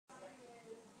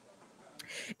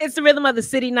It's the rhythm of the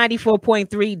city, 94.3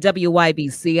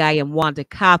 WYBC. I am Wanda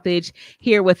Coppage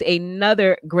here with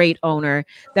another great owner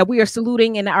that we are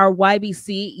saluting in our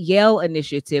YBC Yale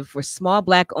initiative for small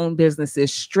Black-owned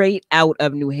businesses straight out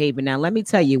of New Haven. Now, let me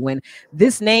tell you, when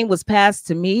this name was passed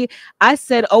to me, I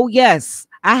said, oh, yes,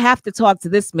 I have to talk to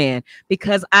this man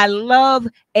because I love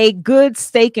a good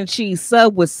steak and cheese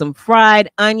sub with some fried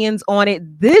onions on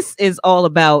it. This is all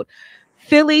about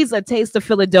Philly's A Taste of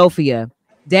Philadelphia,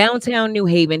 downtown New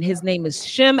Haven. His name is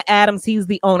Shem Adams. He's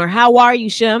the owner. How are you,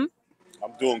 Shem?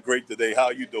 I'm doing great today. How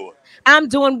are you doing? I'm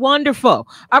doing wonderful.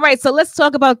 All right, so let's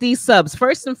talk about these subs.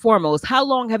 First and foremost, how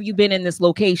long have you been in this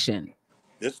location?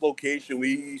 This location,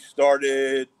 we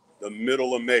started the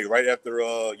middle of May, right after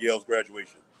Yale's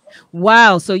graduation.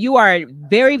 Wow, so you are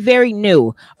very, very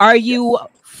new. Are you Yes.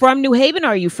 from New Haven or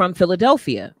are you from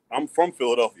Philadelphia? I'm from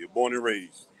Philadelphia, born and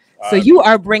raised. So you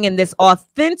are bringing this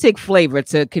authentic flavor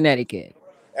to Connecticut.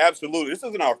 Absolutely. This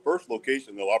isn't our first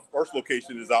location, though. Our first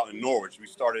location is out in Norwich. We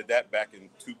started that back in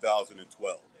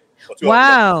 2012. Or 2011,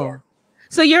 Wow.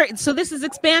 sorry. So this is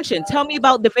expansion. Tell me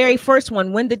about the very first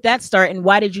one. When did that start and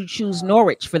why did you choose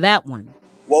Norwich for that one?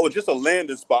 Well, it was just a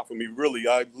landing spot for me, really.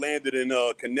 I landed in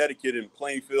Connecticut in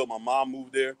Plainfield. My mom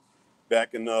moved there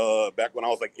back when I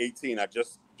was like 18. I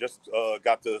just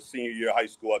got to senior year of high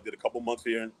school. I did a couple months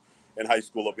here in high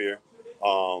school up here.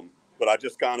 But I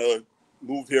just kind of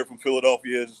moved here from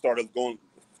Philadelphia and started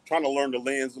trying to learn the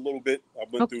lands a little bit. I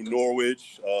went through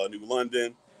Norwich, New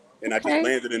London, and I just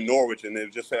landed in Norwich, and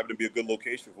it just happened to be a good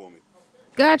location for me.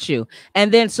 Got you.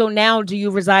 And then, so now do you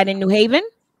reside in New Haven?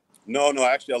 No,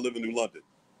 actually, I live in New London.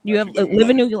 You live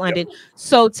in New London. Yep.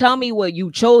 So tell me what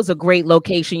you chose a great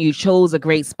location. You chose a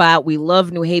great spot. We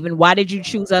love New Haven. Why did you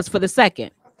choose us for the second?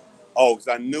 Oh, because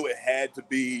I knew it had to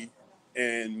be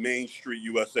in Main Street,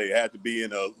 USA. It had to be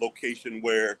in a location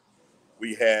where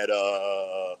we had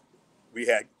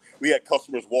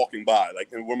customers walking by. Like,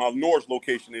 and where my Norwich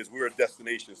location is, we're a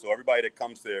destination. So everybody that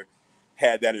comes there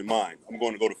had that in mind. I'm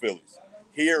going to go to Philly's.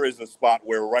 Here is a spot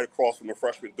where we're right across from the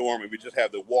freshman dorm, and we just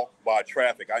have to walk by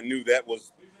traffic. I knew that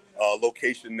was a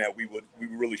location that we would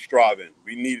really strive in.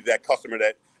 We needed that customer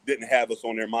that didn't have us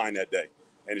on their mind that day,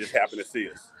 and just happened to see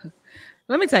us.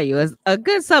 Let me tell you, a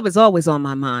good sub is always on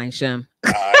my mind, Shem.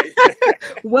 All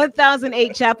right.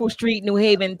 1008 Chapel Street, New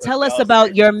Haven. Tell us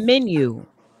about your menu.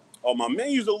 Oh, my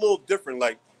menu's a little different.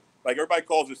 Like everybody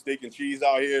calls it steak and cheese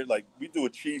out here. Like, we do a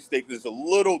cheese steak that's a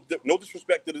little no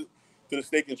disrespect to the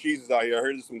steak and cheeses out here. I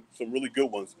heard there's some really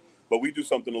good ones, but we do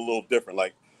something a little different.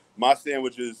 Like, my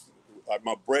sandwiches,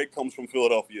 my bread comes from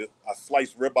Philadelphia. I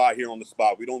slice ribeye here on the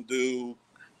spot. We don't do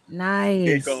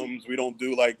Nice. steakums. We don't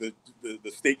do like the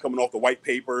steak coming off the white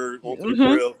paper onto the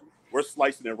grill. We're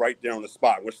slicing it right there on the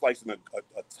spot. We're slicing a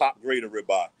top grade of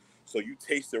ribeye. So you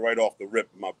taste it right off the rip.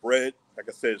 My bread, like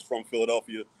I said, is from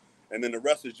Philadelphia. And then the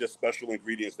rest is just special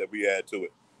ingredients that we add to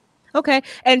it. Okay.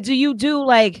 And do you do,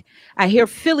 like, I hear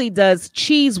Philly does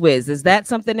cheese whiz. Is that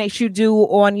something that you do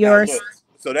on yours? Now, look,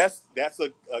 so that's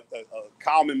a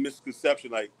common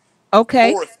misconception. Like,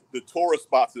 Okay. the tourist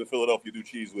spots in Philadelphia do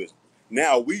cheese whiz.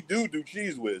 Now, we do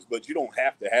cheese whiz, but you don't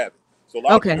have to have it. So a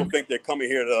lot of people think they're coming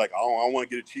here, they're like, oh, I want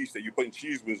to get a cheese steak. You're putting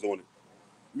cheese whiz on it.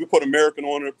 You put American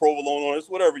on it, provolone on it. It's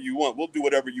whatever you want. We'll do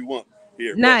whatever you want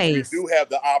here. Nice. But we do have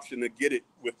the option to get it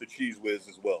with the cheese whiz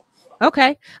as well.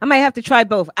 Okay. I might have to try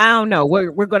both. I don't know.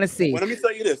 We're going to see. Well, let me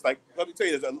tell you this.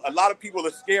 A lot of people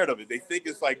are scared of it. They think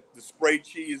it's like the sprayed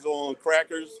cheese on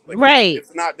crackers. Like, right.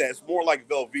 It's not that. It's more like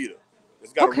Velveeta.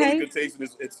 It's got a really good taste, and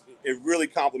it really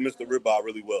complements the ribeye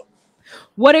really well.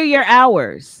 What are your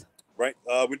hours? Right.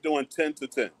 We're doing 10 to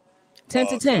 10. 10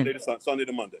 to 10. Sunday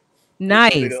to Monday.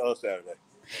 Nice. Sunday to Saturday.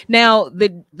 Now,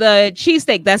 the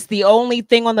cheesesteak, that's the only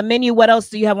thing on the menu. What else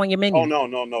do you have on your menu? Oh,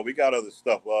 no. We got other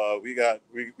stuff. We have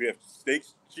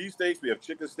steaks, cheese steaks. We have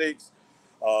chicken steaks.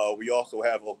 We also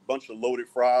have a bunch of loaded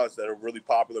fries that are really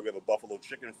popular. We have a buffalo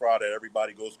chicken fry that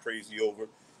everybody goes crazy over.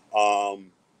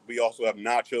 We also have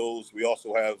nachos. We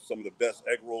also have some of the best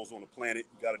egg rolls on the planet.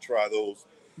 You got to try those.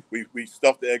 We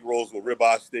stuff the egg rolls with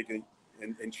ribeye steak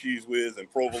and cheese whiz and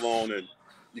provolone, and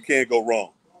you can't go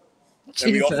wrong. Jesus.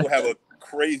 And we also have a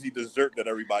crazy dessert that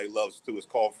everybody loves too. It's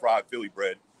called fried Philly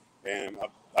bread, and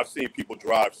I've seen people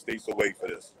drive states away for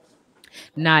this.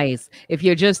 Nice. If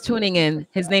you're just tuning in,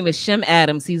 his name is Shem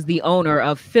Adams. He's the owner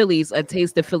of Philly's A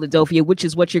Taste of Philadelphia, which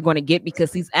is what you're going to get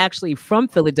because he's actually from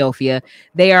Philadelphia.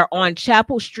 They are on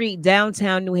Chapel Street,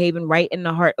 downtown New Haven, right in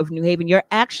the heart of New Haven. You're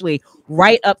actually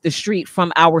right up the street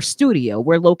from our studio.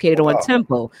 We're located on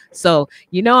Temple. So,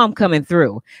 you know, I'm coming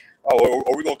through. Oh,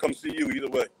 are we going to come see you either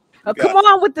way? Come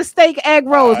on with the steak egg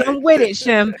rolls. I'm with it,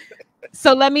 Shem.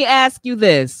 So let me ask you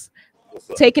this. What's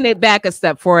up? Taking it back a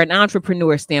step, for an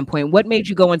entrepreneur standpoint, what made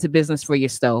you go into business for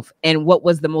yourself, and what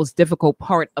was the most difficult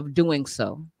part of doing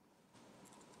so?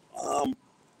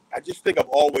 I just think I've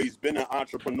always been an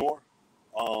entrepreneur.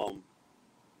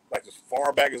 Like as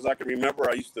far back as I can remember,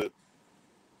 I used to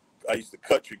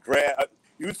cut your grass.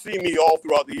 You would see me all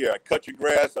throughout the year. I cut your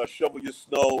grass, I shovel your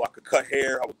snow, I could cut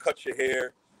hair, I would cut your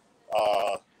hair. I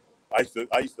used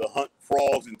to hunt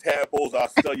frogs and tadpoles. I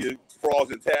sell you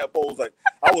frogs and tadpoles. Like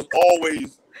I was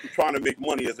always trying to make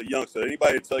money as a youngster.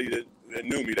 Anybody tell you that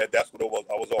knew me that's what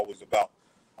I was always about.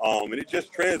 And it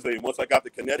just translated. Once I got to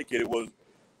Connecticut,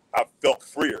 I felt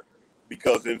freer,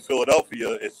 because in Philadelphia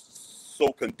it's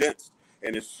so condensed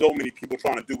and there's so many people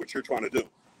trying to do what you're trying to do.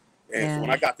 And so when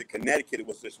I got to Connecticut, it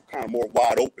was just kind of more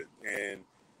wide open. And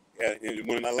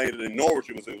when I landed in Norwich,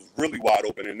 it was really wide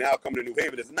open. And now coming to New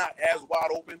Haven, it's not as wide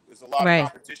open. There's a lot of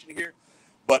competition here,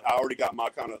 but I already got my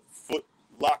kind of foot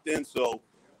locked in. So,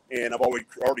 and I've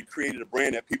already created a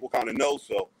brand that people kind of know.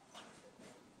 So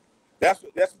that's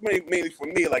mainly for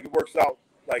me. Like it works out.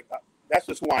 Like that's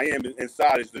just who I am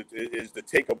inside, is to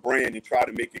take a brand and try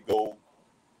to make it go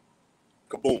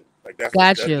kaboom. Like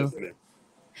that's you.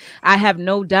 I have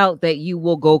no doubt that you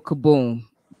will go kaboom,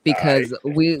 because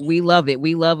we love it.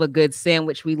 We love a good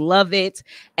sandwich. We love it.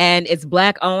 And it's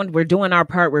Black owned. We're doing our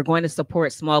part. We're going to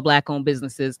support small Black owned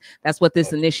businesses. That's what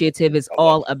this initiative is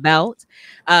all about.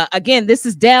 Again, this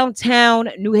is downtown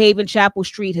New Haven, Chapel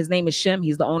Street. His name is Shem.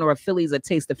 He's the owner of Philly's A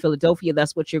Taste of Philadelphia.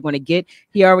 That's what you're going to get.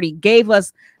 He already gave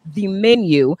us the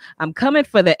menu. I'm coming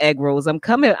for the egg rolls.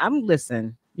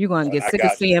 Listen. You're going to get sick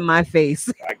of seeing my face.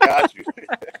 I got you.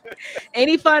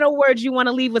 Any final words you want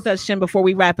to leave with us, Shem, before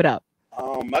we wrap it up?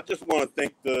 I just want to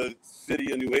thank the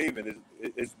city of New Haven.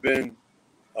 It's been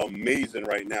amazing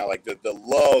right now. Like the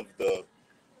love,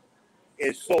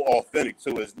 it's so authentic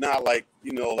too. It's not like,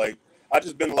 like I've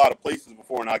just been a lot of places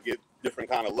before and I get different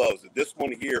kind of loves. This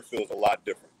one here feels a lot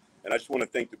different. And I just want to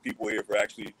thank the people here for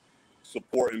actually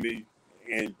supporting me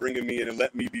and bringing me in and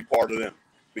letting me be part of them.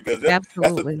 Because that's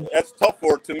tough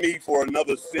for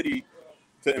another city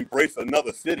to embrace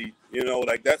another city.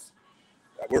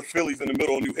 We're Philly's in the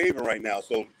middle of New Haven right now.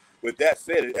 So with that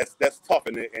said, that's tough,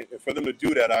 and for them to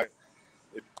do that,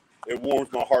 it warms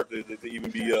my heart to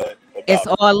even be about it's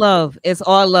all love. It's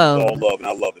all love. It's all love, and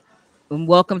I love it. And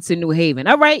welcome to New Haven.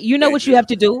 All right, you know what you have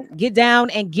to do. Get down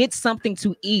and get something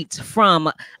to eat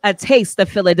from A Taste of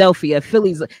Philadelphia.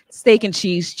 Philly's steak and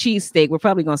cheese steak. We're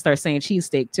probably gonna start saying cheese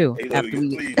steak too. Hey,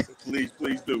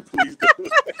 please do.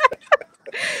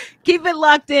 Keep it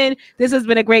locked in. This has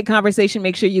been a great conversation.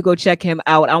 Make sure you go check him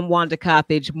out. I'm Wanda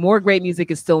Coppage. More great music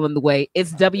is still on the way.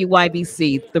 It's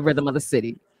WYBC, the rhythm of the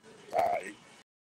city.